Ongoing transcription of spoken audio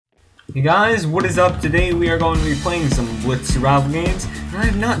Hey guys, what is up? Today we are going to be playing some Blitz survival games, and I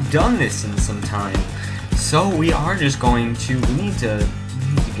have not done this in some time. So we are just going to, we need to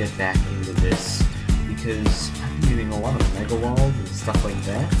get back into this, because I've been doing a lot of mega walls and stuff like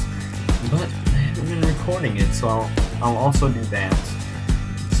that, but I haven't been recording it, so I'll also do that.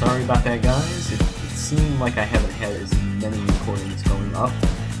 Sorry about that, guys. It seemed like I haven't had as many recordings going up,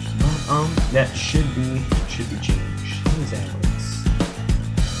 but that should be changed. Who's Alex?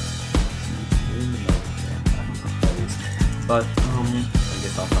 But, I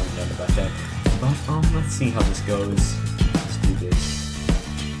guess I'll find out about that. But, let's see how this goes. Let's do this.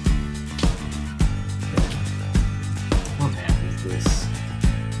 Okay. What map is this?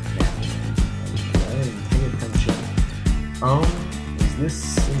 I didn't pay attention. Is this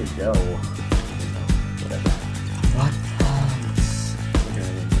Citadel? I don't know, whatever. But, we're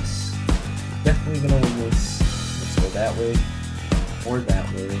gonna win this. Definitely gonna win this. Let's go that way, or that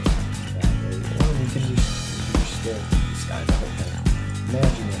way, or we can just go sky the whole thing.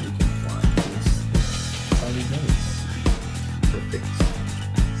 Imagine that we can fly. This sounds nice. Perfect.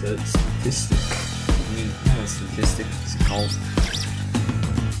 So it's statistic. I mean, not a statistic, it's called.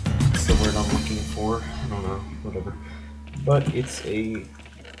 What's the word I'm looking for? I don't know, whatever. But it's a,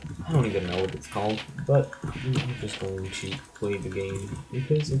 I don't even know what it's called, but I'm just going to play the game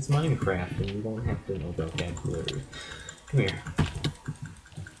because it's Minecraft and you don't have to know vocabulary. Come here.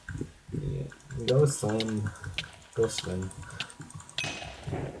 Yeah. Go swim. Go swim.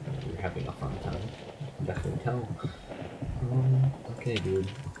 You're having a fun time. Definitely tell. Okay, dude.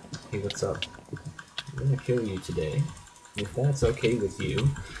 Hey, what's up? I'm gonna kill you today. If that's okay with you,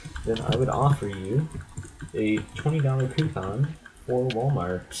 then I would offer you a $20 coupon for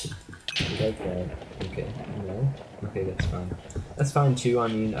Walmart. You like that? Okay, no? Okay, that's fine. That's fine too. I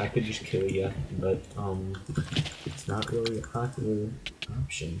mean, I could just kill you, but, it's not really a popular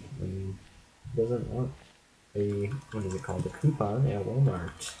option. I mean, it doesn't want a, what is it called, a coupon at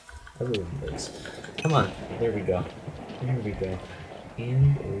Walmart. Everyone does. Come on, there we go. There we go.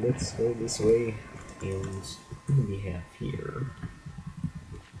 And let's go this way, and what do we have here?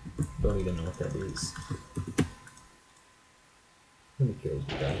 Don't even know what that is. How many kills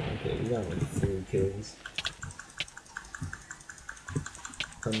we got? Okay, we got like 3 kills.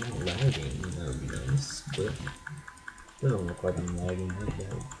 I'm not lagging, that would be nice, but it doesn't look like I'm lagging like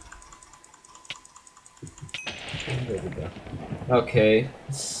that. There we go. Okay,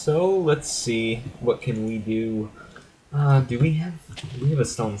 so let's see, what can we do? Do we have a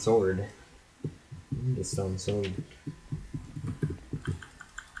stone sword? We need a stone sword.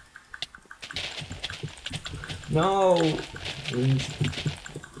 No! Please.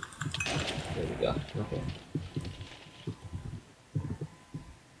 There we go, okay.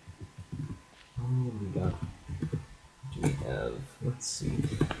 Oh, we got, do we have, let's see.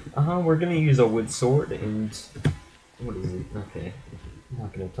 We're gonna use a wood sword and, what is it? Okay. I'm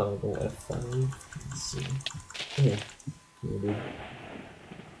not gonna toggle F5. Let's see. Come here. Here, dude.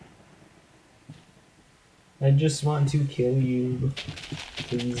 I just want to kill you.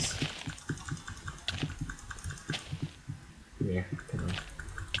 Please. Come here. Come on.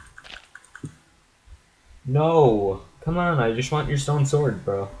 No! Come on, I just want your stone sword,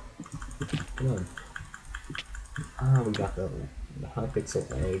 bro. Come on. Ah, we got the high pixel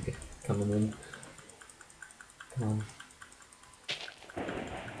lag coming in. Come on.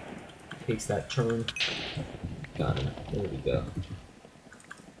 Takes that turn. Got him. There we go.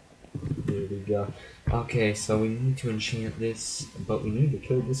 There we go. Okay, so we need to enchant this, but we need to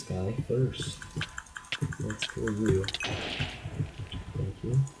kill this guy first. Let's kill you. Thank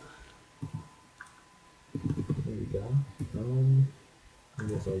you. There we go. I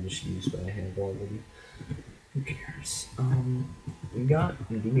guess I'll just use what I have already. Who cares?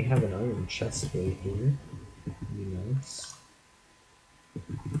 Do we have an iron chest plate here? That'd be nice.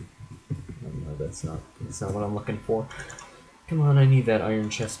 No, that's not what I'm looking for. Come on, I need that iron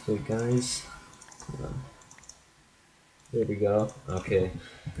chest plate, guys. Come on. There we go. Okay.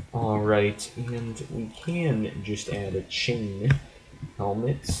 Alright, and we can just add a chain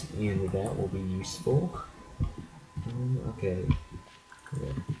helmet, and that will be useful. Okay.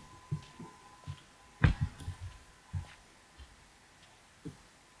 Yeah.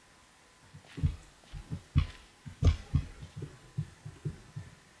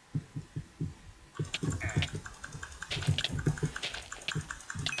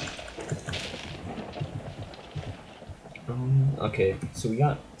 Okay, so we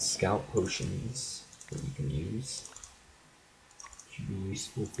got scout potions that we can use. Should be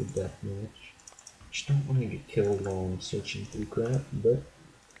useful for deathmatch. Just don't want to get killed while I'm searching through crap, but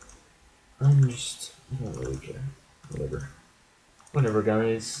I don't really care. Whatever. Whatever,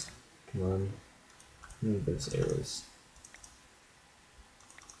 guys. Come on. Need those arrows.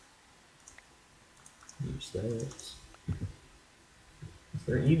 Use those. Is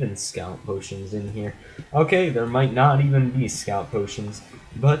there even scout potions in here? Okay, there might not even be scout potions,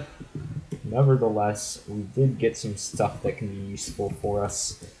 but nevertheless, we did get some stuff that can be useful for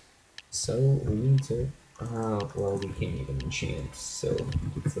us. So we need to. Well, we can't even enchant. So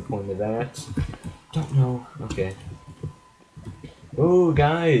what's the point of that? Don't know. Okay. Oh,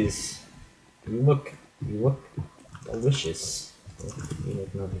 guys, you look delicious. You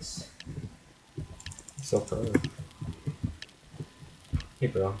look nice. So proud. Hey,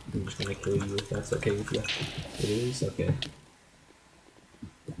 bro, I'm just gonna kill you if that's okay with you. It is okay.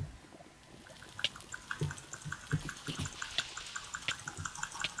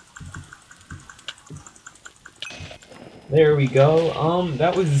 There we go.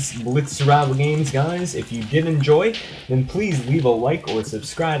 That was Blitz Survival Games, guys. If you did enjoy, then please leave a like or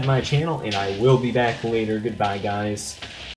subscribe to my channel, and I will be back later. Goodbye, guys.